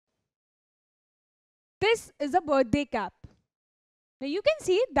this is a birthday cap. Now you can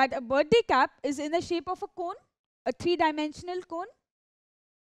see that a birthday cap is in the shape of a cone, a three-dimensional cone.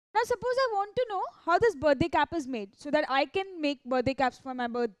 Now suppose I want to know how this birthday cap is made so that I can make birthday caps for my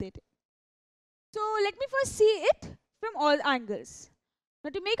birthday. So let me first see it from all angles.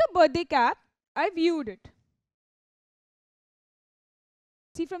 Now to make a birthday cap, I viewed it.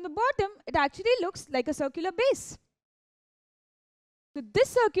 See, from the bottom, it actually looks like a circular base. So this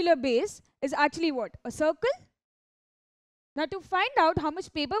circular base is actually what? A circle. Now to find out how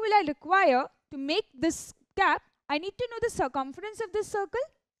much paper will I require to make this cap, I need to know the circumference of this circle.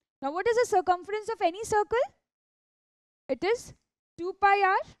 Now what is the circumference of any circle? It is 2 pi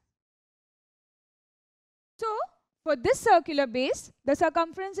r. So for this circular base, the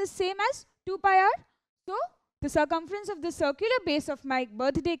circumference is same as 2 pi r. So the circumference of the circular base of my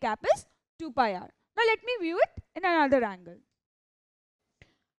birthday cap is 2 pi r. Now let me view it in another angle.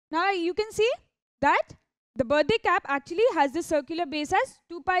 Now you can see that the birthday cap actually has the circular base as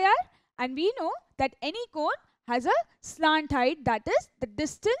 2 pi r, and we know that any cone has a slant height, that is the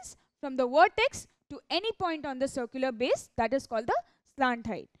distance from the vertex to any point on the circular base, that is called the slant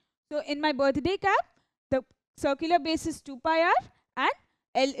height. So in my birthday cap, the circular base is 2 pi r and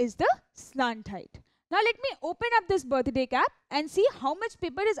L is the slant height. Now let me open up this birthday cap and see how much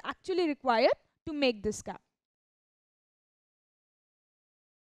paper is actually required to make this cap.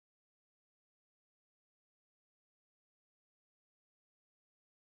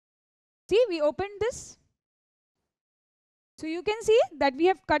 See, we opened this. So you can see that we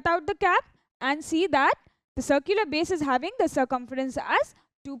have cut out the cap and see that the circular base is having the circumference as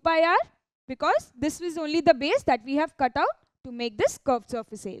 2 pi r, because this is only the base that we have cut out to make this curved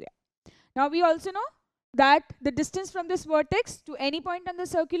surface area. Now we also know that the distance from this vertex to any point on the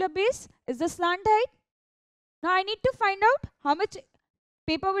circular base is the slant height. Now I need to find out how much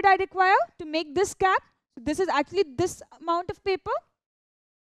paper would I require to make this cap. So this is actually this amount of paper.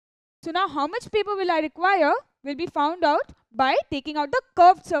 So now how much paper will I require will be found out by taking out the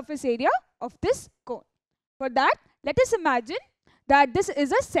curved surface area of this cone. For that, let us imagine that this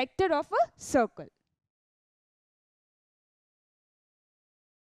is a sector of a circle.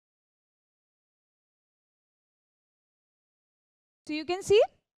 So you can see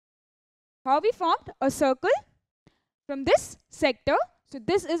how we formed a circle from this sector. So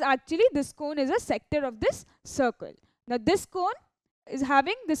this is actually, this cone is a sector of this circle. Now this cone is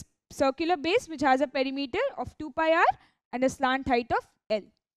having this circular base which has a perimeter of 2 pi r and a slant height of L.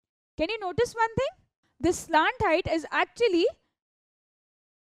 Can you notice one thing? This slant height is actually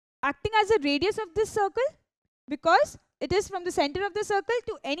acting as a radius of this circle, because it is from the center of the circle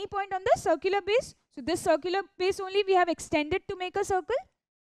to any point on the circular base. So this circular base only we have extended to make a circle.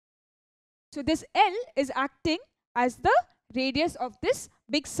 So this L is acting as the radius of this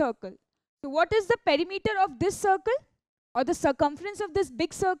big circle. So what is the perimeter of this circle, or the circumference of this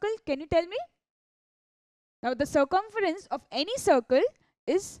big circle? Can you tell me? Now the circumference of any circle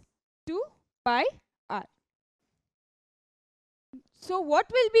is 2 pi r. So what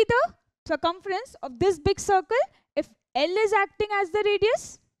will be the circumference of this big circle if L is acting as the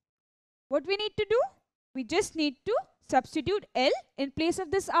radius? What we need to do? We just need to substitute L in place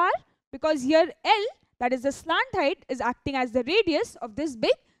of this r, because here L, that is the slant height, is acting as the radius of this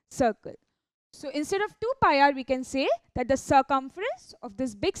big circle. So instead of 2 pi r, we can say that the circumference of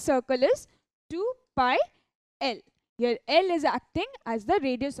this big circle is 2 pi L. Here L is acting as the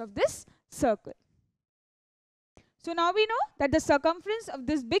radius of this circle. So now we know that the circumference of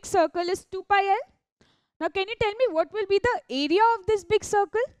this big circle is 2 pi L. Now can you tell me what will be the area of this big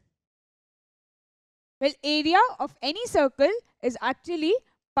circle? Well, area of any circle is actually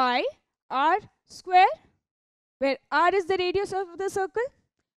pi r square, where r is the radius of the circle.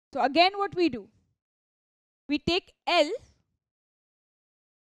 So again what we do? We take L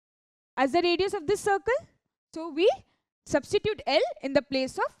as the radius of this circle. So we substitute L in the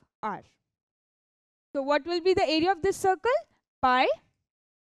place of r. So what will be the area of this circle? Pi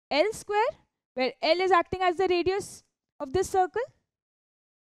L square, where L is acting as the radius of this circle.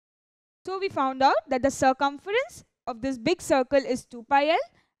 So we found out that the circumference of this big circle is 2 pi L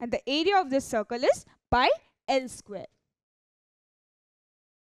and the area of this circle is pi L square.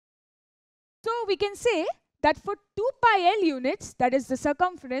 So we can say that for 2 pi L units, that is the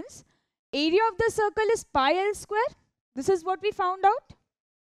circumference, area of the circle is pi L square. This is what we found out.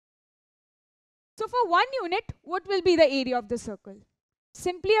 So for 1 unit, what will be the area of the circle?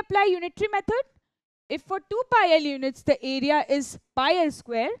 Simply apply unitary method. If for 2 pi L units, the area is pi L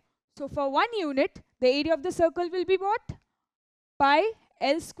square, so for 1 unit, the area of the circle will be what? Pi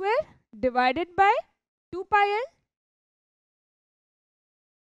L square divided by 2 pi L.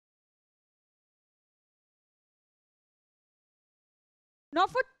 Now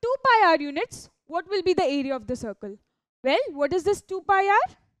for 2 pi r units, what will be the area of the circle? Well, what is this 2 pi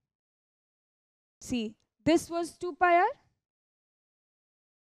r? See, this was 2 pi r.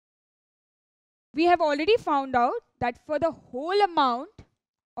 We have already found out that for the whole amount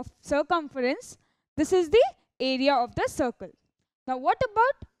of circumference, this is the area of the circle. Now what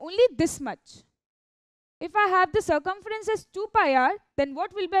about only this much? If I have the circumference as 2 pi r, then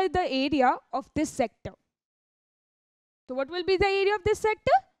what will be the area of this sector? So what will be the area of this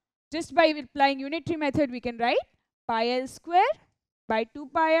sector? Just by applying unitary method, we can write pi l square by 2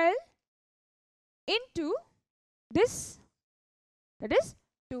 pi l into this, that is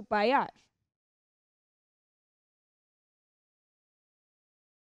 2 pi r.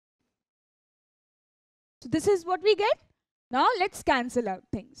 So this is what we get. Now let's cancel out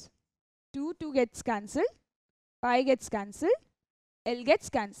things. 2 gets cancelled, pi gets cancelled, l gets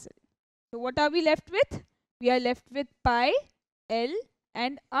cancelled. So what are we left with? We are left with pi, l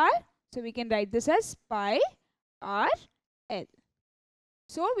and r. So we can write this as pi r l.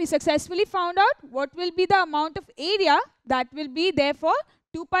 So we successfully found out what will be the amount of area that will be there for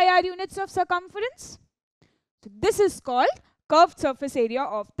 2 pi r units of circumference. So this is called curved surface area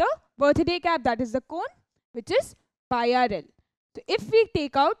of the birthday cap, that is the cone, which is pi r l. So if we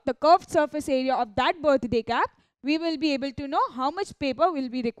take out the curved surface area of that birthday cap, we will be able to know how much paper will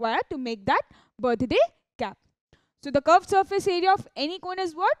be required to make that birthday cap. So the curved surface area of any cone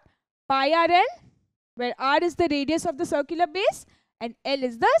is what? Pi r l, where r is the radius of the circular base and l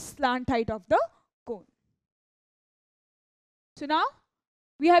is the slant height of the cone. So now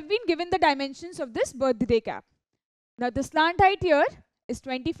we have been given the dimensions of this birthday cap. Now the slant height here is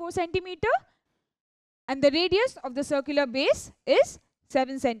 24 centimeter. And the radius of the circular base is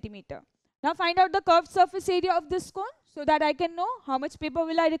 7 centimeter. Now find out the curved surface area of this cone so that I can know how much paper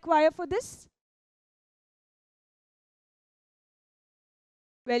will I require for this.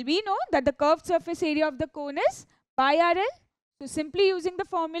 Well, we know that the curved surface area of the cone is pi r l. So simply using the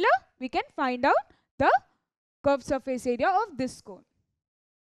formula, we can find out the curved surface area of this cone.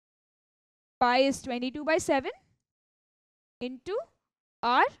 Pi is 22 by 7 into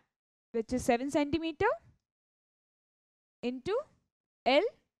r, which is 7 centimeter, into l,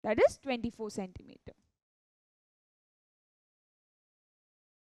 that is 24 centimeter.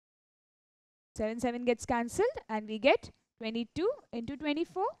 7 gets cancelled and we get 22 into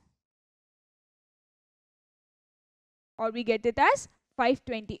 24, or we get it as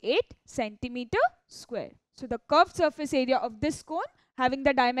 528 centimeter square. So the curved surface area of this cone, having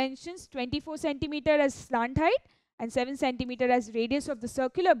the dimensions 24 centimeter as slant height and 7 centimeter as radius of the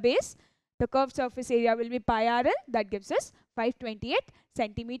circular base, the curved surface area will be pi r l. That gives us 528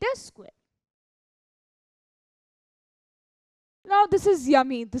 centimeter square. Now this is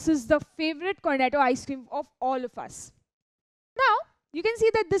yummy. This is the favorite cornetto ice cream of all of us. Now you can see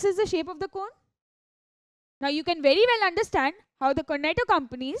that this is the shape of the cone. Now you can very well understand how the cornetto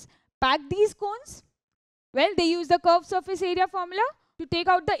companies pack these cones. Well, they use the curved surface area formula to take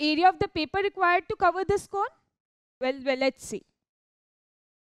out the area of the paper required to cover this cone. Well, let's see.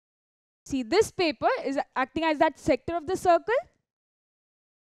 See, this paper is acting as that sector of the circle.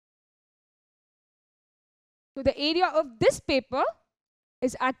 So the area of this paper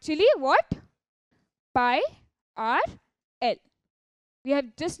is actually what? Pi r l. We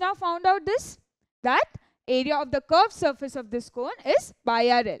have just now found out this, that area of the curved surface of this cone is pi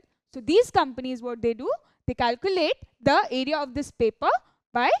r l. So these companies, what they do, they calculate the area of this paper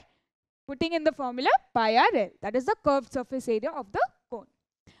by putting in the formula pi r l. That is the curved surface area of the cone.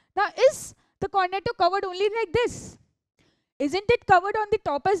 Now is the cornetto covered only like this? Isn't it covered on the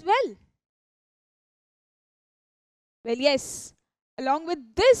top as well? Well, yes. Along with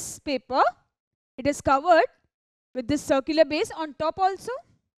this paper, it is covered with this circular base on top also.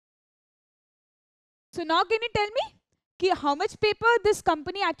 So now can you tell me how much paper this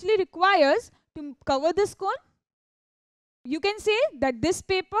company actually requires to cover this cone? You can say that this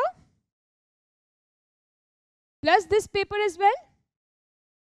paper plus this paper as well.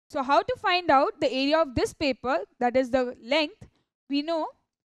 So how to find out the area of this paper, that is the length? We know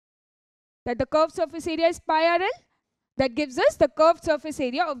that the curved surface area is pi r l. That gives us the curved surface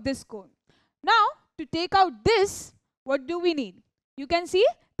area of this cone. Now to take out this, what do we need? You can see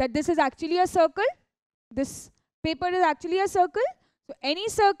that this is actually a circle. This paper is actually a circle. So any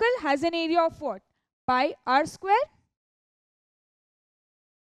circle has an area of what? Pi r square.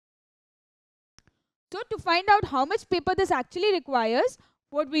 So to find out how much paper this actually requires,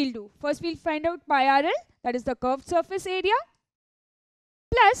 what we'll do? First we'll find out pi r l, that is the curved surface area,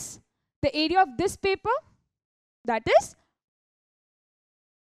 plus the area of this paper, that is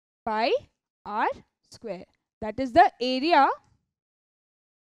pi r square. That is the area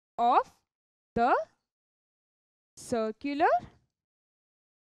of the circular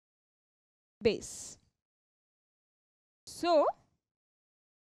base. So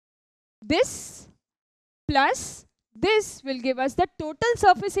this plus this will give us the total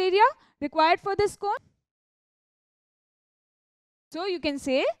surface area required for this cone. So you can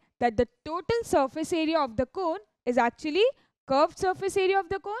say that the total surface area of the cone is actually curved surface area of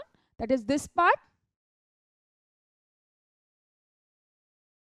the cone, that is this part,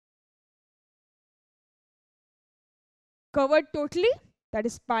 covered totally, that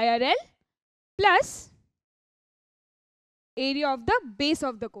is pi r L, plus area of the base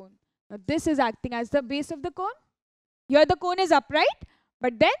of the cone. Now this is acting as the base of the cone. Here the cone is upright,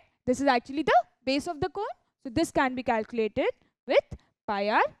 but then this is actually the base of the cone. So this can be calculated with pi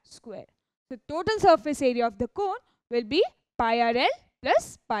r square. So total surface area of the cone will be pi r L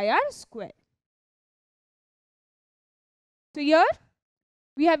plus pi r square. So here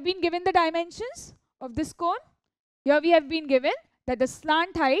we have been given the dimensions of this cone. Here we have been given that the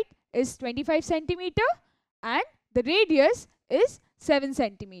slant height is 25 centimeter and the radius is 7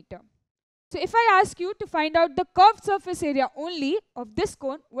 centimeter. So if I ask you to find out the curved surface area only of this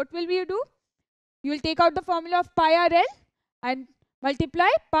cone, what will you do? You will take out the formula of pi r L and multiply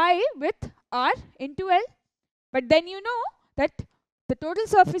pi with r into L. But then you know that the total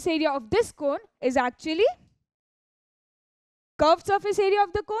surface area of this cone is actually curved surface area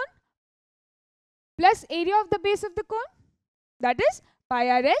of the cone plus area of the base of the cone, that is pi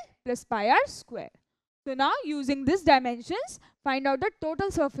r L plus pi r square. So now using these dimensions, find out the total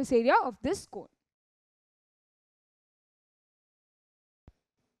surface area of this cone.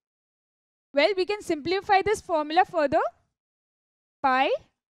 Well, we can simplify this formula further. Pi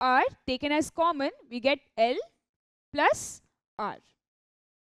r taken as common, we get L plus r.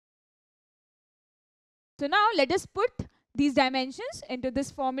 So now let us put these dimensions into this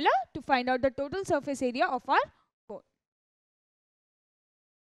formula to find out the total surface area of our cone.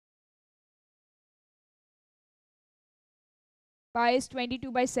 Pi is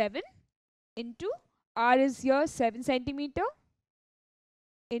 22 by 7 into r is here 7 centimeter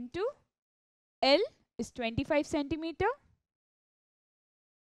into L is 25 centimeter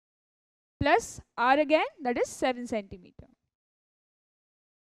plus r again, that is 7 centimeter.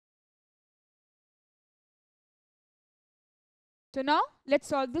 So now let's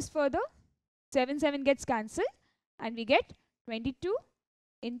solve this further. 7 gets cancelled and we get 22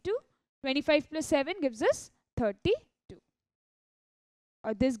 into 25 plus 7 gives us 32.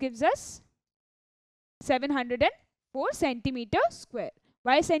 Or this gives us 704 centimeter square.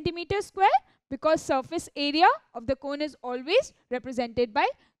 Why centimeter square? Because surface area of the cone is always represented by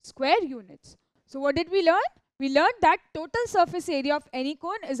square units. So what did we learn? We learned that total surface area of any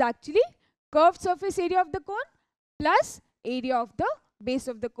cone is actually curved surface area of the cone plus area of the base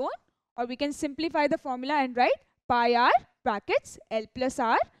of the cone, or we can simplify the formula and write pi r brackets L plus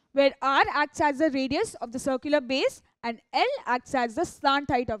r, where r acts as the radius of the circular base and L acts as the slant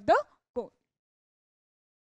height of the